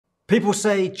People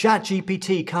say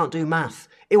ChatGPT can't do math.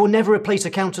 It will never replace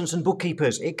accountants and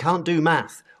bookkeepers. It can't do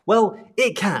math. Well,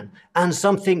 it can. And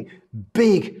something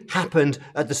big happened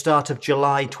at the start of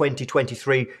July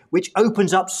 2023, which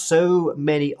opens up so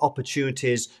many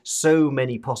opportunities, so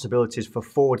many possibilities for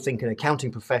forward-thinking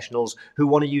accounting professionals who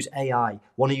want to use AI,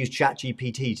 want to use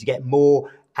ChatGPT to get more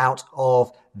out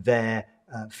of their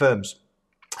firms,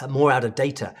 more out of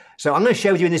data. So I'm going to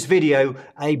share with you in this video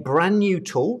a brand new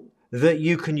tool that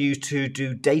you can use to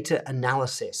do data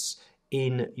analysis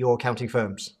in your accounting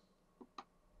firms.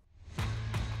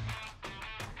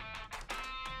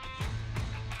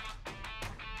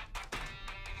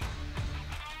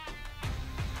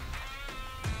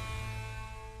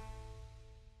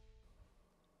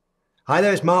 Hi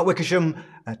there, it's Mark Wickersham,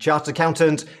 a chartered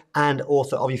accountant and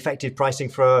author of Effective Pricing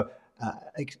for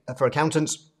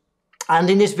Accountants. And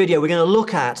in this video, we're going to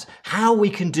look at how we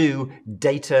can do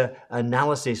data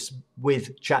analysis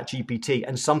with ChatGPT,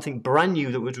 and something brand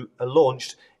new that was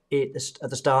launched at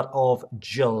the start of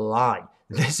July.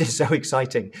 This is so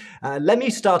exciting. Let me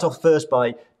start off first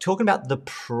by talking about the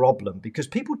problem, because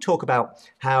people talk about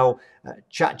how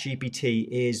ChatGPT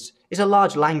is a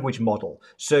large language model.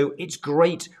 So it's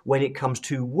great when it comes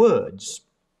to words.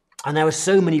 And there are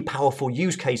so many powerful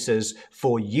use cases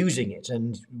for using it,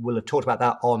 and we'll have talked about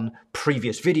that on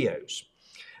previous videos.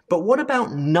 But what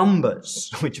about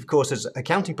numbers, which of course as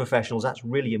accounting professionals, that's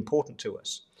really important to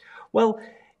us? Well,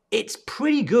 it's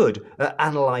pretty good at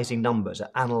analyzing numbers,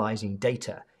 at analyzing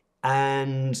data.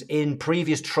 And in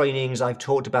previous trainings, I've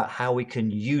talked about how we can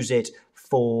use it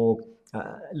for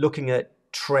looking at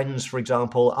trends, for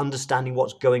example, understanding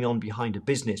what's going on behind a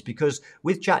business. Because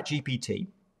with ChatGPT,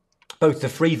 both the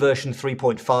free version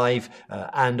 3.5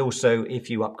 and also if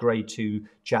you upgrade to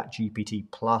ChatGPT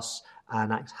Plus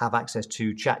and have access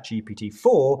to ChatGPT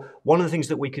 4, one of the things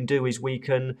that we can do is we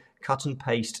can cut and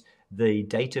paste the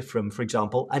data from, for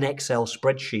example, an Excel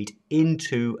spreadsheet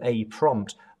into a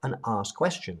prompt and ask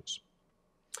questions.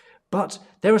 But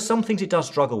there are some things it does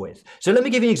struggle with. So let me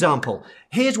give you an example.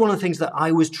 Here's one of the things that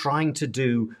I was trying to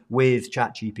do with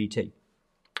ChatGPT.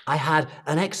 I had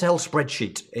an Excel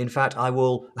spreadsheet. In fact, I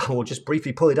will just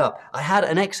briefly pull it up. I had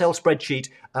an Excel spreadsheet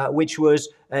which was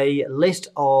a list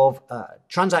of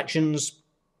transactions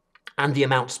and the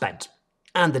amount spent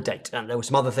and the date. And there were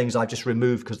some other things I just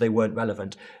removed because they weren't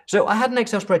relevant. So I had an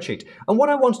Excel spreadsheet. And what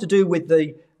I wanted to do with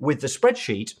the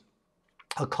spreadsheet,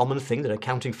 a common thing that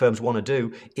accounting firms want to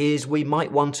do, is we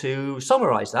might want to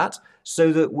summarize that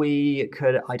so that we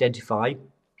could identify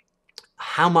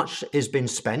how much has been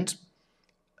spent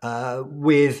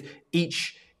with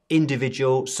each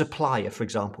individual supplier, for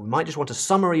example. We might just want a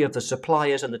summary of the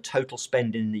suppliers and the total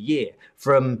spend in the year.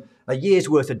 From a year's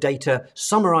worth of data,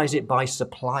 summarize it by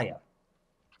supplier.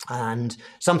 And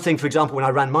something, for example, when I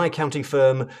ran my accounting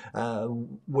firm,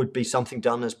 would be something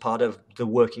done as part of the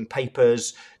working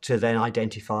papers to then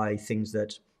identify things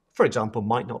that, for example,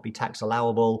 might not be tax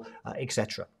allowable,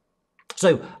 etc.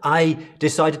 So I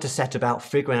decided to set about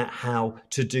figuring out how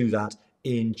to do that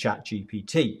in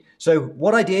ChatGPT. So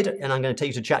what I did, and I'm going to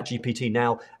take you to ChatGPT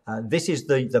now, this is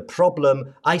the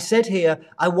problem. I said here,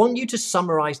 I want you to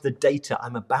summarize the data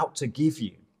I'm about to give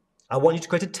you. I want you to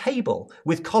create a table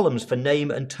with columns for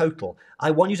name and total. I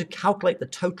want you to calculate the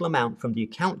total amount from the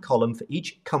account column for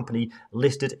each company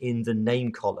listed in the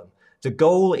name column. The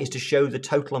goal is to show the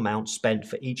total amount spent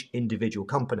for each individual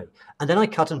company. And then I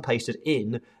cut and pasted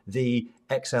in the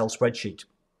Excel spreadsheet.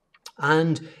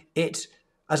 And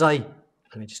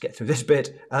let me just get through this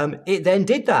bit. It then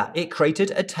did that. It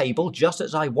created a table just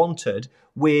as I wanted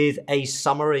with a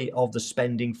summary of the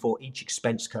spending for each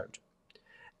expense code.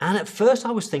 And at first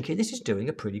I was thinking this is doing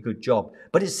a pretty good job,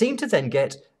 but it seemed to then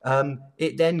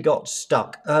got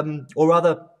stuck. Or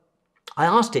rather, I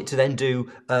asked it to then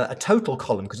do a total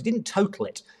column because it didn't total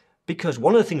it. Because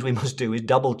one of the things we must do is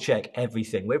double check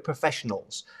everything. We're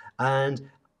professionals. And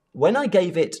when I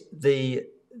gave it the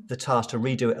task to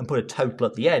redo it and put a total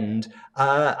at the end,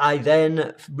 I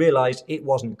then realized it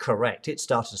wasn't correct. It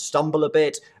started to stumble a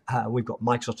bit. We've got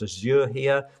Microsoft Azure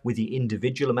here with the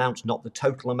individual amounts, not the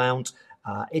total amount.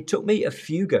 It took me a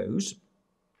few goes.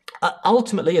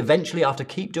 Ultimately, eventually, after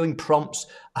keep doing prompts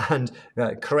and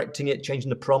correcting it, changing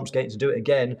the prompts, getting it to do it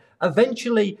again,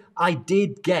 eventually I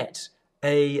did get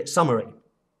a summary.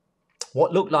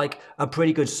 What looked like a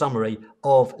pretty good summary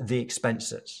of the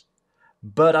expenses.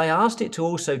 But I asked it to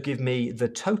also give me the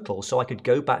total so I could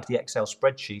go back to the Excel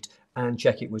spreadsheet and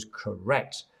check it was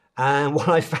correct. And what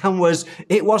I found was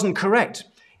it wasn't correct.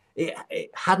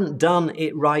 It hadn't done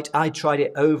it right. I tried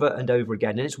it over and over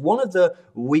again. And it's one of the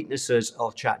weaknesses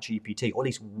of ChatGPT, or at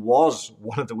least was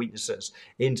one of the weaknesses,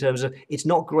 in terms of it's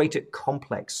not great at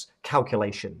complex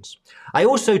calculations. I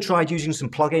also tried using some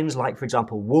plugins like, for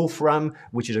example, Wolfram,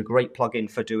 which is a great plugin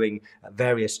for doing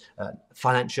various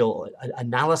financial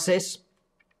analysis.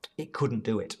 It couldn't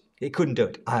do it. It couldn't do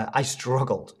it. I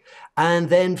struggled. And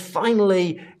then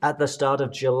finally, at the start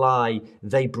of July,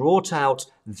 they brought out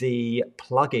the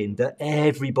plugin that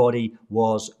everybody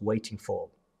was waiting for.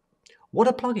 What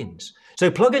are plugins? So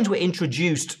plugins were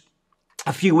introduced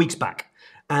a few weeks back,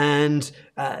 and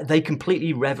they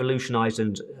completely revolutionized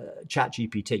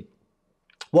ChatGPT.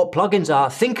 What plugins are,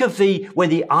 think of when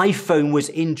the iPhone was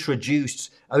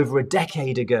introduced over a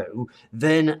decade ago,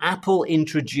 then Apple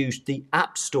introduced the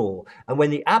App Store. And when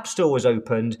the App Store was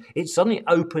opened, it suddenly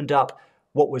opened up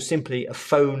what was simply a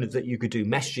phone that you could do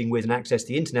messaging with and access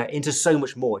the internet into so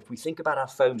much more. If we think about our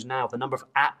phones now, the number of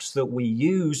apps that we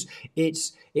use, it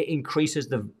increases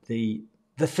the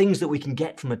things that we can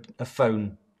get from a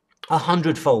phone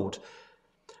 100-fold.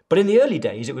 But in the early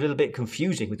days, it was a little bit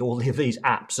confusing with all of these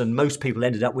apps, and most people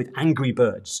ended up with Angry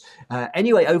Birds.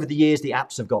 Anyway, over the years, the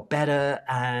apps have got better,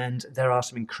 and there are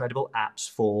some incredible apps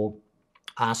for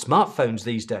our smartphones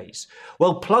these days.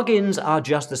 Well, plugins are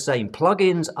just the same.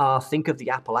 Plugins are, think of the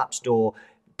Apple App Store.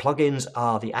 Plugins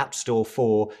are the App Store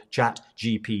for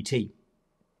ChatGPT.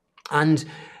 And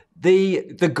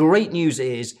the great news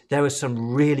is there are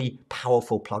some really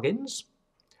powerful plugins.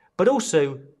 But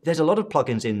also, there's a lot of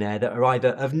plugins in there that are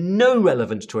either of no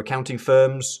relevance to accounting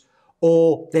firms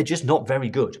or they're just not very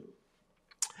good.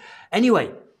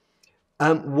 Anyway,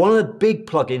 one of the big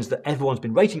plugins that everyone's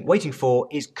been waiting for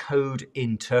is Code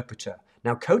Interpreter.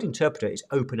 Now, Code Interpreter is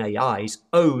OpenAI's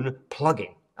own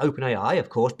plugin. OpenAI, of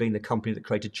course, being the company that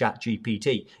created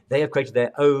ChatGPT. They have created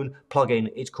their own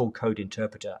plugin. It's called Code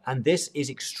Interpreter. And this is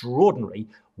extraordinary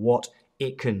what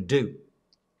it can do.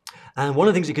 And one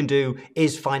of the things it can do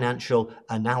is financial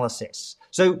analysis.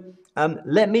 So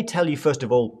let me tell you, first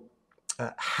of all,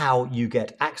 how you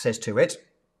get access to it.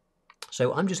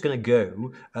 So I'm just going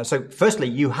to go. So firstly,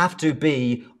 you have to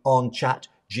be on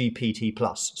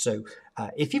ChatGPT+. So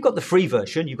if you've got the free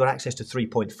version, you've got access to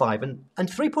 3.5. And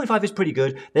 3.5 is pretty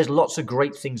good. There's lots of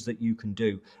great things that you can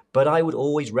do. But I would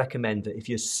always recommend that if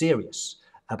you're serious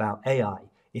about AI,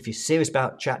 if you're serious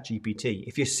about ChatGPT,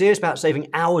 if you're serious about saving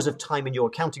hours of time in your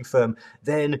accounting firm,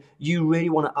 then you really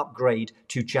want to upgrade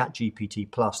to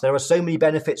ChatGPT+. There are so many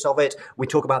benefits of it. We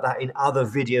talk about that in other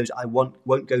videos. I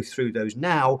won't go through those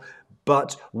now.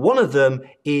 But one of them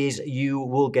is you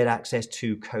will get access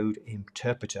to Code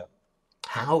Interpreter.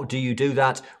 How do you do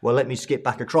that? Well, let me skip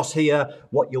back across here.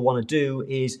 What you'll want to do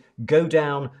is go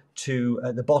down to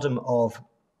the bottom of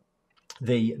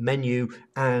the menu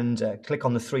and click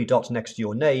on the three dots next to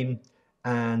your name,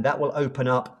 and that will open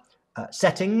up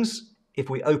settings. If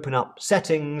we open up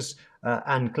settings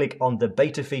and click on the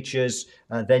beta features,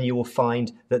 then you will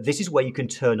find that this is where you can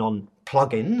turn on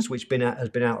plugins, which has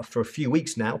been out for a few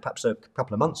weeks now, perhaps a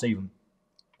couple of months even,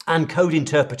 and Code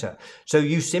Interpreter. So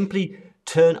you simply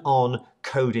turn on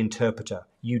Code Interpreter.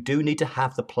 You do need to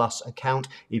have the Plus account.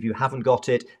 If you haven't got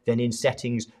it, then in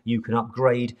settings, you can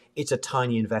upgrade. It's a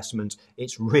tiny investment.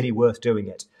 It's really worth doing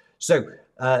it. So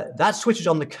that switches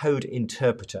on the Code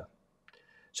Interpreter.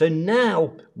 So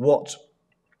now what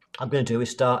I'm going to do is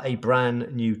start a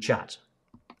brand new chat.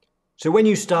 So when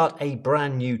you start a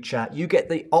brand new chat, you get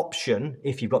the option,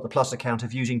 if you've got the Plus account,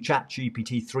 of using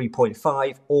ChatGPT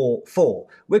 3.5 or 4.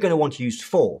 We're going to want to use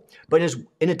 4. But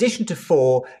in addition to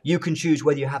 4, you can choose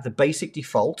whether you have the basic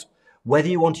default, whether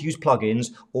you want to use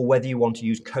plugins, or whether you want to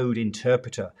use Code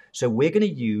Interpreter. So we're going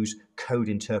to use Code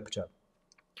Interpreter.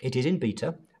 It is in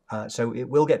beta, so it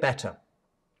will get better.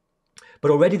 But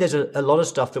already there's a lot of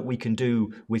stuff that we can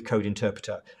do with Code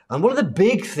Interpreter. And one of the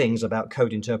big things about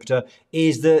Code Interpreter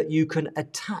is that you can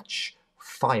attach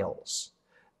files.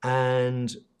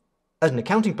 And as an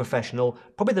accounting professional,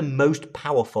 probably the most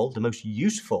powerful, the most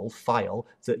useful file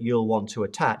that you'll want to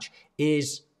attach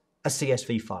is a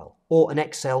CSV file or an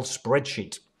Excel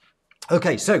spreadsheet.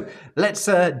 Okay, so let's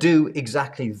do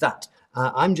exactly that.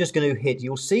 I'm just going to hit,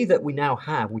 you'll see that we now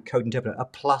have, with Code Interpreter, a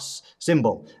plus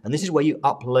symbol. And this is where you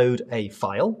upload a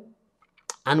file.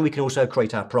 And we can also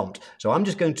create our prompt. So I'm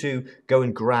just going to go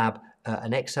and grab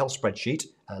an Excel spreadsheet.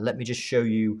 Let me just show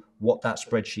you what that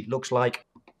spreadsheet looks like.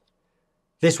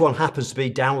 This one happens to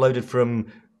be downloaded from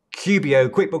QBO,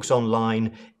 QuickBooks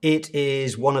Online. It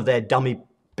is one of their dummy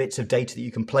bits of data that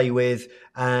you can play with.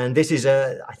 And this is,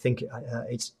 I think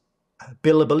it's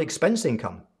billable expense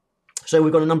income. So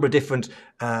we've got a number of different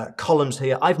columns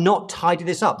here. I've not tidied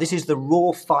this up. This is the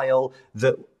raw file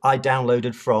that I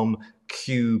downloaded from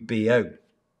QBO.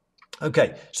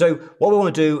 Okay, so what we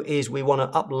want to do is we want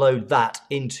to upload that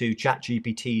into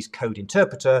ChatGPT's code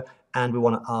interpreter, and we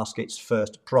want to ask its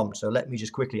first prompt. So let me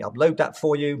just quickly upload that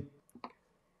for you.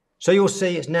 So you'll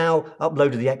see it's now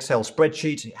uploaded the Excel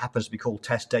spreadsheet. It happens to be called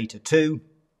test data 2.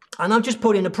 And I've just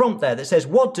put in a prompt there that says,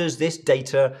 what does this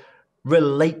data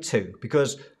relate to?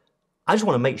 Because I just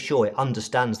want to make sure it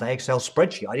understands the Excel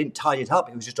spreadsheet. I didn't tidy it up.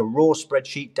 It was just a raw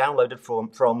spreadsheet downloaded from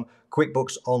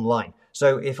QuickBooks Online.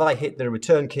 So if I hit the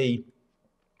return key,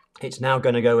 it's now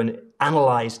going to go and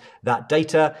analyze that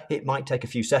data. It might take a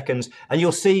few seconds. And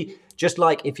you'll see, just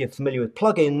like if you're familiar with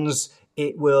plugins,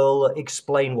 it will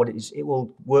explain what it is. It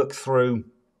will work through.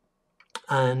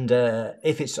 And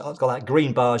if it's got that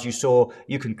green bars you saw,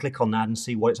 you can click on that and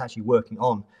see what it's actually working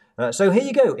on. So here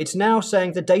you go. It's now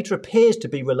saying the data appears to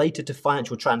be related to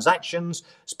financial transactions,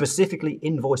 specifically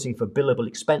invoicing for billable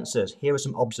expenses. Here are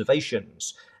some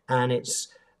observations. And it's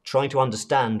trying to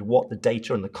understand what the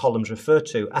data and the columns refer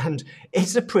to. And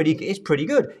it's pretty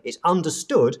good. It's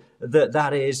understood that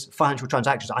that is financial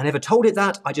transactions. I never told it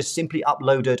that. I just simply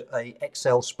uploaded an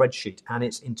Excel spreadsheet and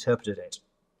it's interpreted it.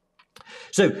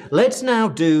 So let's now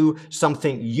do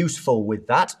something useful with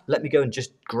that. Let me go and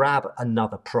just grab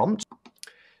another prompt.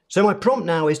 So my prompt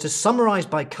now is to summarize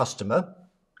by customer,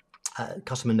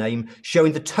 customer name,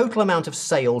 showing the total amount of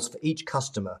sales for each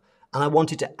customer. And I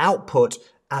want it to output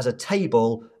as a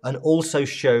table and also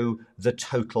show the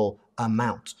total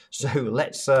amount. So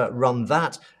let's run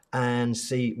that and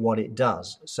see what it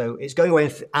does. So it's going away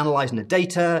and analyzing the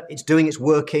data. It's doing its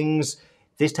workings.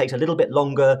 This takes a little bit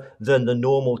longer than the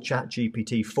normal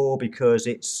ChatGPT 4 because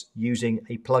it's using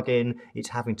a plugin. It's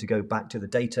having to go back to the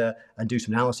data and do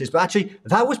some analysis. But actually,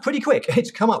 that was pretty quick.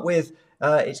 It's come up with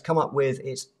its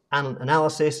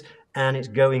analysis, and it's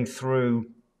going through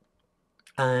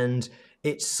and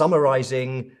it's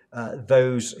summarizing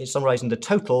the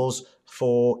totals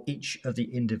for each of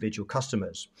the individual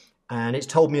customers. And it's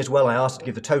told me as well, I asked it to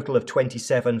give the total of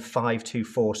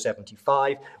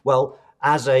 27,524.75. Well,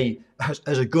 as a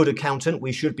good accountant,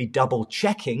 we should be double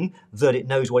checking that it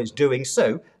knows what it's doing.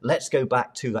 So let's go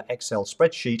back to the Excel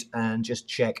spreadsheet and just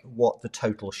check what the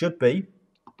total should be.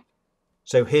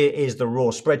 So here is the raw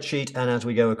spreadsheet, and as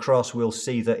we go across, we'll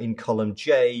see that in column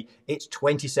J, it's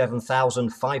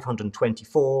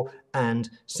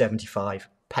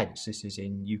 27,524.75. This is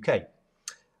in UK,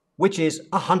 which is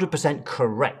 100%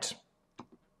 correct.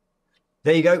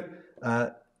 There you go.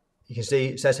 You can see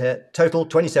it says here, total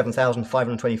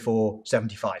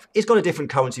 27,524.75. It's got a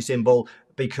different currency symbol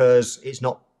because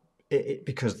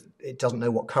because it doesn't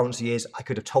know what currency is. I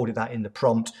could have told it that in the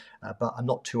prompt, but I'm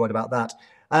not too worried about that.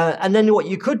 And then what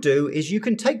you could do is you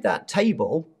can take that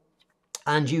table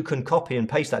and you can copy and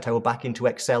paste that table back into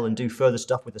Excel and do further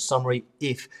stuff with the summary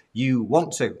if you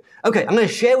want to. Okay, I'm going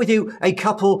to share with you a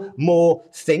couple more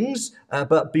things,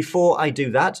 but before I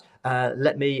do that,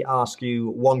 let me ask you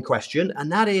one question,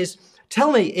 and that is,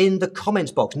 tell me in the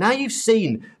comments box, now you've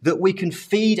seen that we can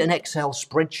feed an Excel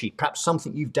spreadsheet, perhaps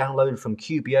something you've downloaded from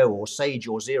QBO or Sage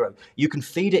or Xero, you can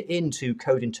feed it into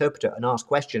Code Interpreter and ask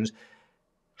questions.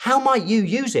 How might you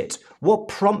use it? What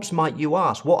prompts might you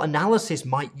ask? What analysis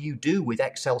might you do with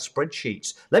Excel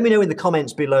spreadsheets? Let me know in the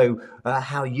comments below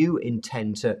how you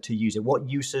intend to use it, what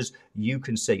uses you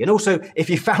can see. And also, if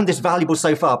you found this valuable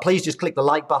so far, please just click the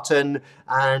like button,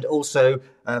 and also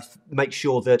make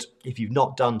sure that if you've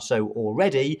not done so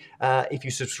already, if you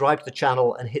subscribe to the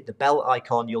channel and hit the bell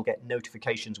icon, you'll get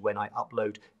notifications when I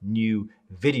upload new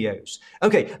videos.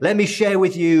 Okay, let me share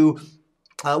with you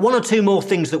one or two more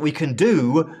things that we can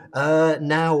do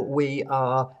now we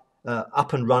are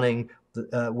up and running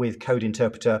with Code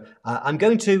Interpreter. I'm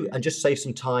going to, and just save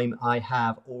some time, I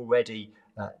have already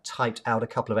typed out a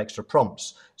couple of extra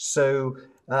prompts. So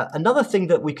another thing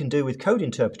that we can do with Code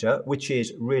Interpreter, which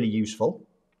is really useful,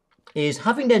 is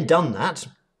having then done that,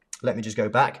 let me just go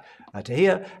back to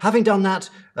here. Having done that,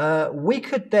 we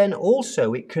could then also,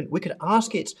 we could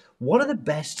ask it, what are the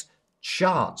best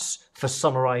charts for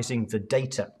summarizing the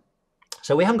data?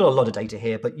 So we haven't got a lot of data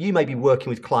here, but you may be working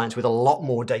with clients with a lot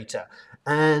more data,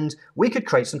 and we could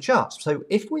create some charts. So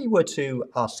if we were to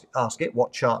ask it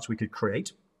what charts we could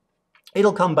create,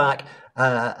 it'll come back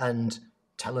and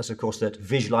tell us, of course, that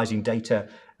visualizing data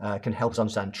can help us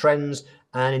understand trends.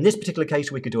 And in this particular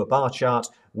case, we could do a bar chart.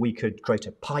 We could create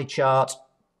a pie chart,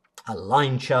 a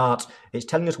line chart. It's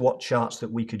telling us what charts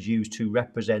that we could use to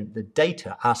represent the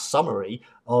data, our summary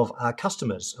of our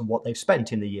customers and what they've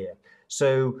spent in the year.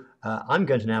 So I'm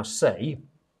going to now say,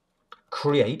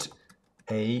 create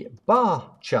a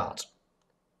bar chart.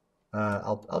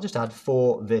 I'll just add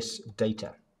for this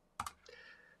data.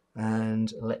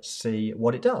 And let's see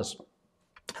what it does.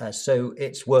 So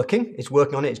it's working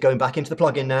on it, it's going back into the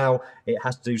plugin now. It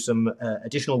has to do some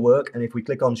additional work, and if we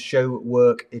click on show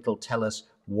work, it'll tell us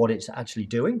what it's actually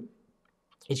doing.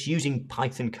 It's using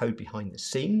Python code behind the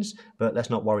scenes, but let's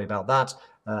not worry about that.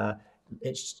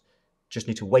 It's just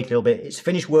need to wait a little bit. It's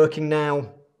finished working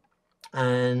now,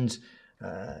 and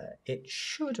it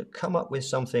should come up with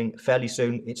something fairly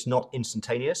soon. It's not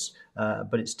instantaneous,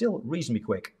 but it's still reasonably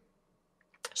quick.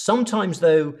 Sometimes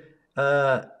though,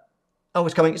 oh,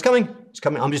 it's coming.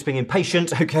 I'm just being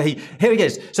impatient. Okay, here it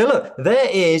is. So look, there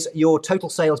is your total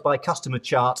sales by customer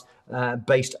chart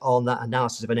based on that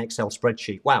analysis of an Excel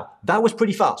spreadsheet. Wow, that was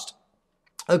pretty fast.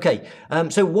 Okay,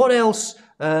 so what else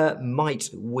might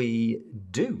we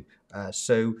do?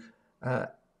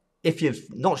 If you're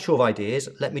not sure of ideas,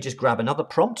 let me just grab another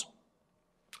prompt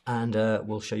and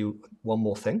we'll show you one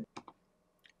more thing.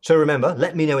 So remember,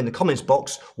 let me know in the comments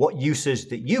box what uses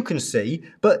that you can see,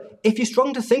 but if you're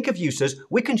struggling to think of uses,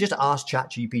 we can just ask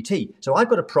ChatGPT. So I've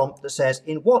got a prompt that says,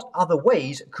 in what other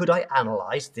ways could I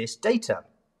analyze this data?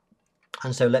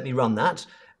 And so let me run that.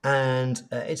 And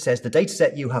it says the data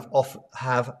set you have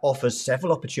offers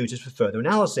several opportunities for further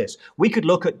analysis. We could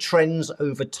look at trends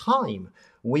over time.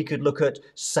 We could look at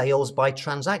sales by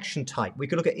transaction type. We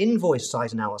could look at invoice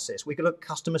size analysis. We could look at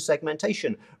customer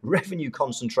segmentation, revenue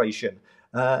concentration,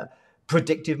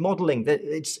 predictive modeling.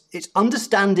 It's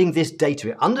understanding this data.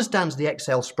 It understands the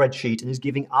Excel spreadsheet and is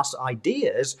giving us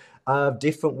ideas of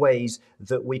different ways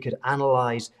that we could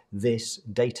analyze this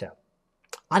data.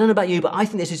 I don't know about you, but I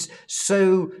think this is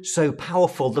so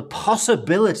powerful. The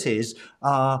possibilities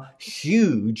are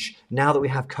huge now that we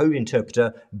have Code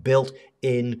Interpreter built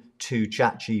into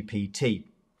ChatGPT.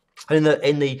 And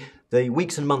in the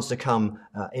weeks and months to come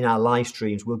in our live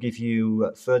streams, we'll give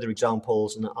you further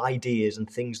examples and ideas and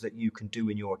things that you can do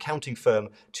in your accounting firm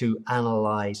to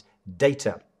analyze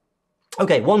data.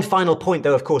 Okay, one final point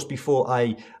though, of course, before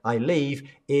I leave,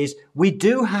 is we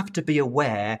do have to be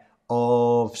aware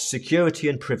of security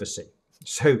and privacy.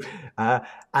 So,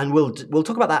 and we'll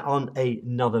talk about that on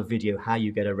another video, how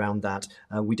you get around that.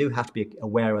 We do have to be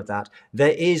aware of that.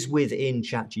 There is within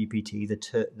ChatGPT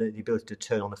the ability to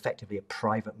turn on effectively a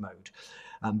private mode.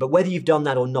 But whether you've done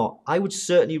that or not, I would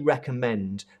certainly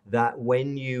recommend that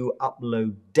when you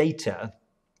upload data,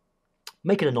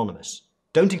 make it anonymous.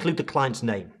 Don't include the client's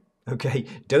name. Okay,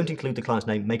 don't include the client's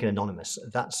name, make it anonymous.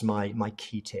 That's my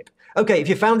key tip. Okay, if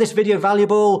you found this video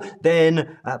valuable,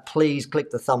 then please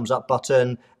click the thumbs up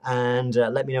button and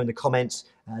let me know in the comments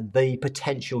the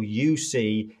potential you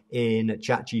see in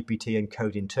ChatGPT and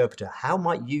Code Interpreter. How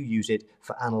might you use it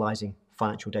for analyzing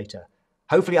financial data?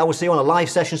 Hopefully I will see you on a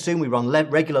live session soon. We run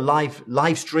regular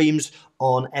live streams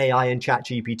on AI and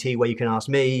ChatGPT where you can ask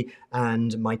me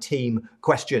and my team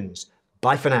questions.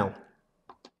 Bye for now.